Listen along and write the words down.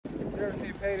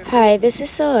Hi, this is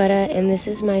Soarah, and this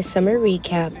is my summer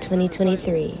recap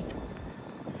 2023.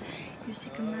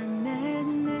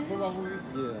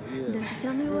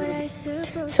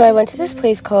 So I went to this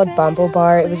place called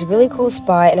Bombobar. It was a really cool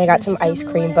spot, and I got some ice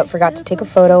cream, but forgot to take a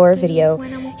photo or a video.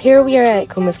 Here we are at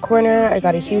Kuma's Corner. I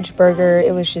got a huge burger.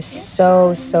 It was just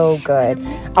so good.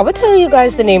 I would tell you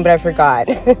guys the name, but I forgot.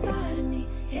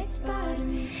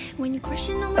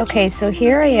 Okay, so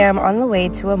here I am on the way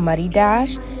to a muddy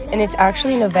dash, and it's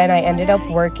actually an event I ended up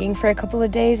working for a couple of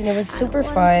days, and it was super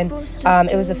fun.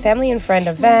 It was a family and friend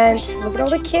event. Look at all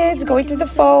the kids going through the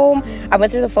foam. I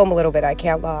went through the foam a little bit, I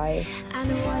can't lie.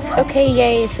 Okay,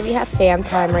 yay, so we have fam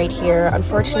time right here.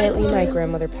 Unfortunately, my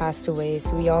grandmother passed away,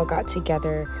 so we all got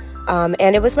together.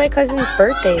 And it was my cousin's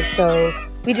birthday, so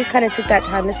we just kind of took that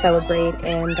time to celebrate,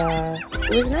 and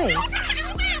it was nice.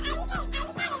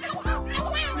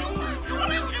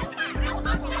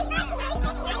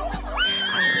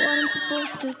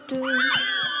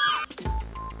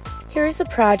 Here's a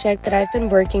project that I've been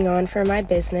working on for my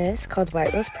business called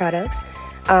White Rose Products.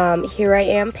 Here I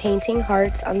am painting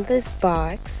hearts on this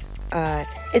box.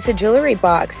 It's a jewelry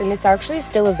box, and it's actually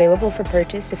still available for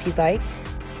purchase if you'd like.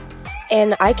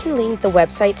 And I can link the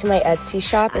website to my Etsy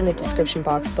shop in the description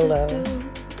box below.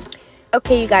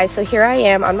 Okay, you guys, so here I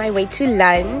am on my way to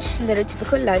lunch, little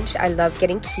typical lunch. I love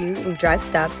getting cute and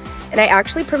dressed up. And I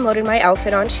actually promoted my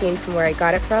outfit on Shein from where I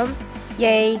got it from.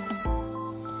 Yay!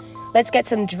 Let's get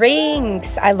some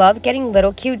drinks. I love getting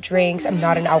little cute drinks. I'm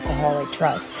not an alcoholic,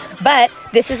 trust. But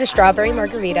this is a strawberry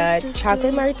margarita,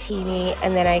 chocolate martini,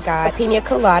 and then I got a pina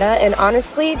colada. And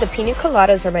honestly, the pina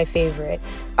coladas are my favorite.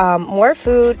 More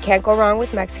food, can't go wrong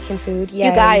with Mexican food. Yay.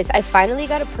 You guys, I finally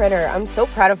got a printer. I'm so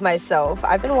proud of myself.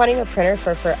 I've been wanting a printer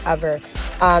for forever.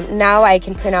 Now I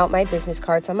can print out my business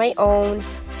cards on my own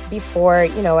before,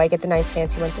 you know, I get the nice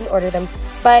fancy ones and order them.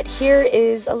 But here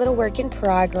is a little work in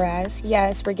progress.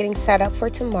 Yes, we're getting set up for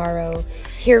tomorrow.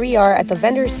 Here we are at the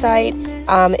vendor site.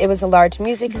 It was a large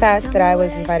music fest that I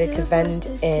was invited to vend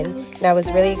in, and I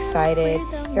was really excited.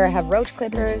 Here I have roach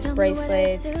clippers,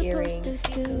 bracelets, earrings.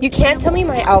 You can't tell me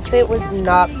my outfit was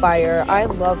not fire. I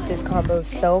love this combo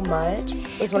so much.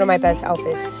 It was one of my best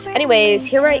outfits. Anyways,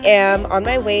 here I am on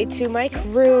my way to my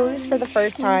cruise for the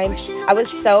first time. I was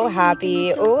so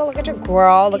happy. Oh, look at your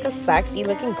girl, looking sexy,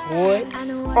 looking good.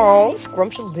 Oh,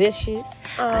 scrumptious.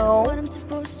 Oh,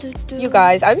 you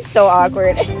guys, I'm so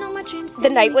awkward. The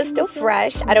night was still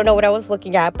fresh. I don't know what I was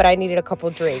looking at, but I needed a couple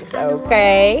drinks,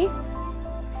 okay?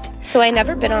 So I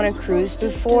never been on a cruise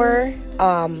before,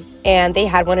 and they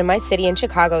had one in my city in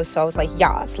Chicago, so I was like,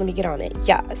 yes, let me get on it,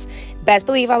 yes. Best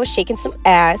believe I was shaking some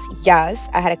ass, yes.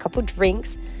 I had a couple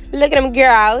drinks. Look at them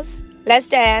girls. Let's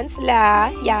dance, la,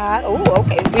 yeah. Oh,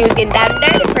 okay. We was getting down and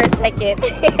dirty for a second.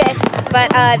 But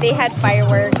they had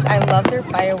fireworks. I love their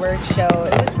fireworks show.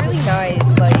 It was really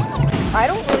nice. Like, I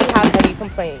don't really have any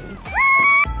complaints.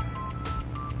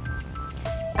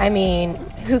 I mean,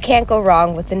 who can't go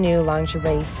wrong with the new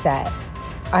lingerie set?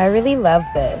 I really love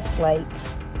this. Like,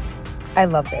 I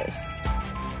love this.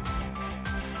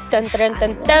 Dun, dun,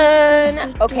 dun,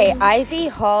 dun. Okay, Ivy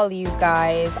Hall, you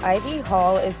guys. Ivy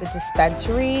Hall is a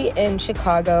dispensary in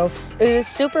Chicago. It was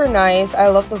super nice. I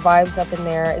love the vibes up in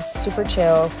there. It's super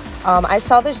chill. I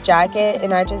saw this jacket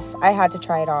and I had to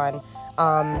try it on.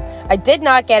 I did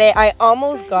not get it. I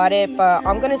almost got it, but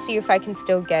I'm gonna see if I can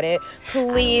still get it.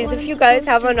 Please, if you guys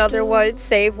have another one,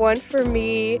 save one for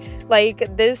me.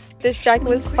 Like, this jacket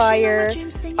was fire.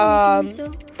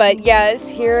 But yes,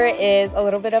 here is a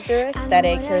little bit of their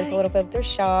aesthetic. Here's a little bit of their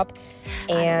shop.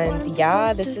 And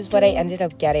yeah, this is what I ended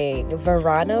up getting.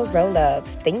 Verano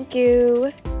roll-ups. Thank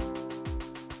you.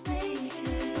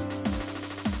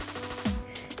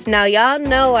 Now, y'all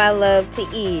know I love to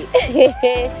eat.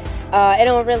 It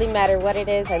don't really matter what it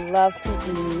is. I love to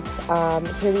eat.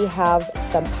 Here we have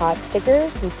some pot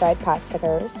stickers, some fried pot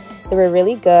stickers. They were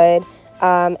really good.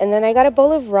 And then I got a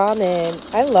bowl of ramen.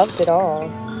 I loved it all.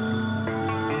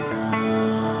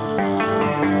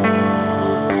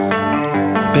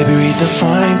 Baby, read the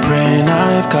fine print.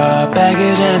 I've got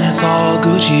baggage and it's all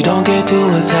Gucci. Don't get too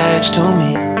attached to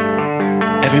me.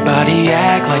 Everybody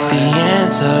act like the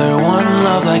answer. One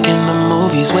love like in the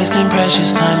movies. Wasting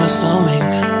precious time assuming.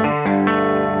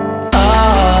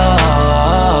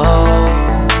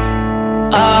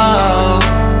 Oh,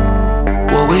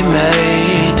 were we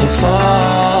made to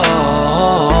fall?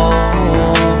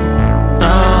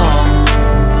 No,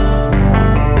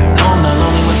 I'm not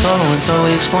lonely when solo and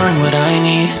solely exploring what I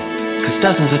need. Cause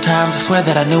dozens of times I swear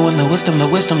that I knew when the wisdom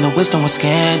was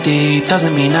Candied.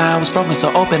 Doesn't mean I was broken so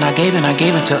open, I gave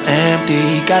till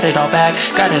empty. Got it all back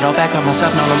by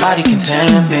myself, now nobody can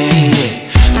tempt me.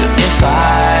 If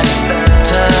I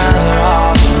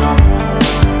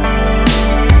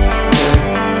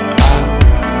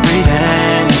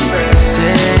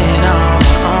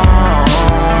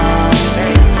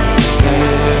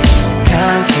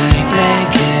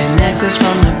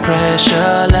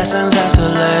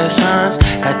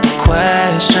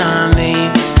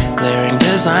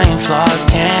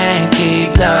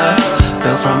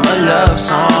love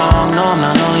song. No, I'm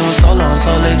not lonely when solo and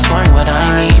solely exploring what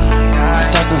I need. Cause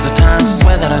dozens of times I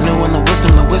swear that I knew when the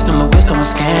wisdom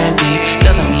was Candied.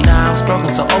 Doesn't mean I was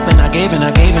broken, so open. I gave and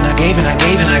I gave and I gave and I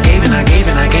gave and I gave and I gave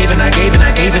and I gave and I gave and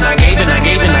I gave and I gave and I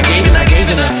gave and I gave and I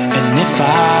gave and I. And if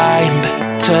I'm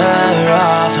better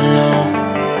off alone,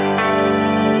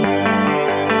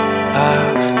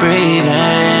 I breathe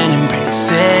and embrace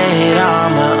it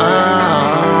on my own.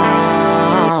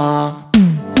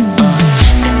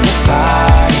 And if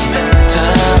I'm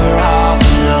better off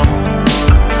alone,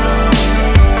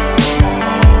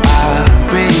 I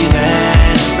breathe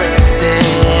and embrace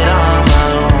it on my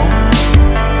own,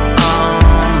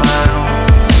 on my own.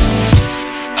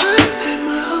 I've had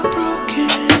my heart broken,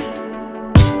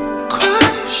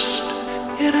 crushed,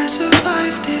 yet I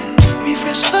survived it.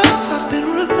 Refresh love, I've been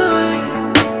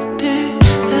reminded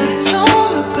that it's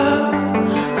all about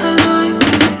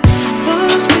alignment.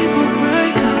 Most people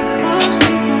break up, most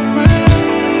people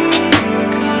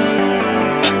break up.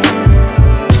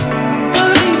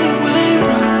 But even when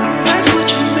broke, that's what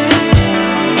you make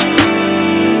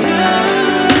up.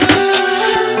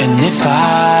 And if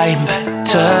I'm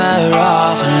better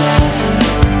off alone,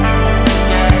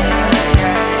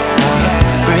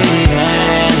 breathe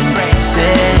and embrace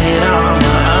it on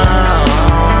my own.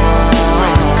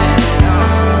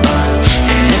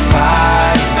 And if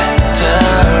I'm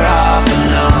better off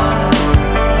alone,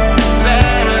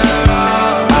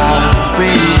 I'll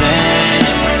breathe and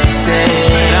embrace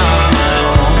it on my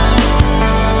own,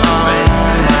 on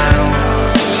my own.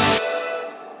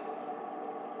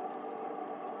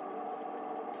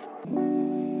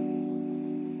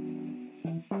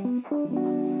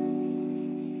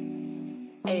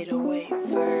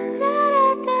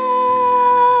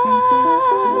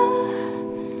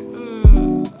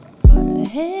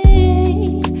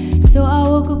 Hey, so I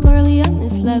woke up early on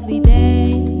this lovely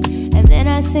day, and then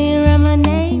I say around my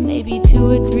name maybe 2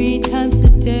 or 3 times a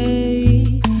day.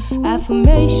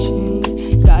 Affirmations,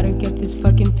 gotta get this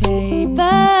fucking paper.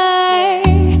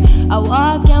 I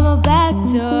walk out my back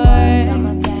door,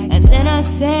 and then I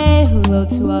say hello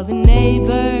to all the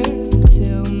neighbors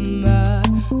until my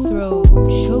throat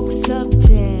chokes up.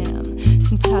 Damn,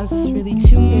 sometimes it's really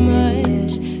too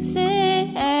much.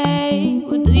 Say,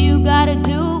 what do you gotta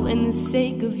do in the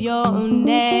sake of your own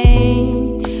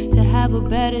name? To have a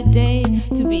better day,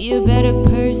 to be a better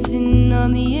person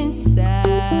on the inside.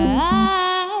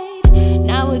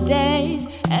 Nowadays,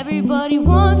 everybody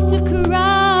wants to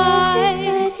cry.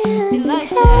 They like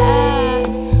to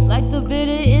act like the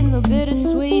bitter in the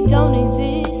bittersweet don't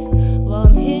exist. Well,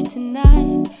 I'm here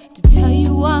tonight to tell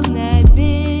you I'm that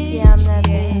bitch. Yeah, I'm that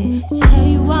bitch. To tell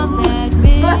you I'm that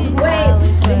bitch.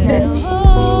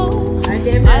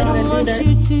 I don't want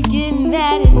you to get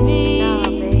mad at me. Nah,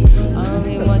 babe. I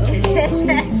only want to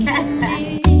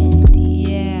make you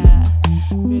yeah,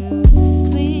 real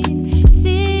sweet.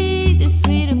 See the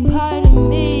sweeter part of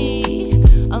me.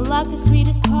 Unlock the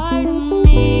sweetest part of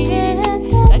me.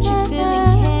 Got you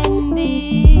feeling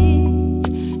candy.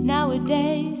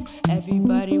 Nowadays,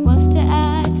 everybody wants to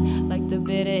act like the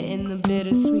bitter and the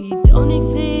bittersweet don't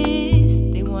exist.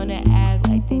 They wanna act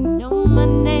like they know my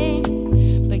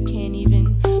name, but can't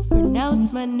even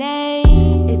pronounce my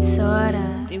name. It's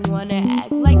Soarah. They wanna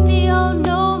act like they all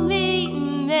know me,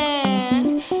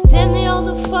 man. Damn, they all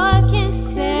the fucking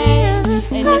same.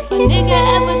 And if a nigga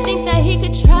ever think that he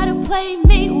could try to play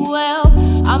me, well,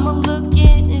 I'ma look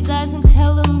in his eyes and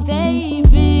tell him,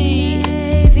 baby,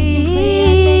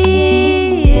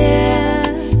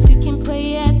 two can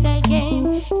play at that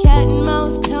game. Cat and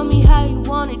mouse, tell me how you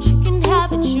want it. You can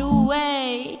have it your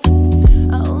way.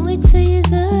 I only tell you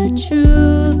the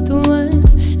truth. The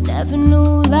ones never knew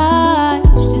lies.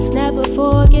 Just never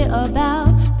forget about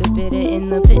the bitter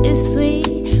and the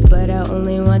bittersweet. But I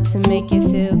only want to make you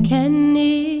feel candy.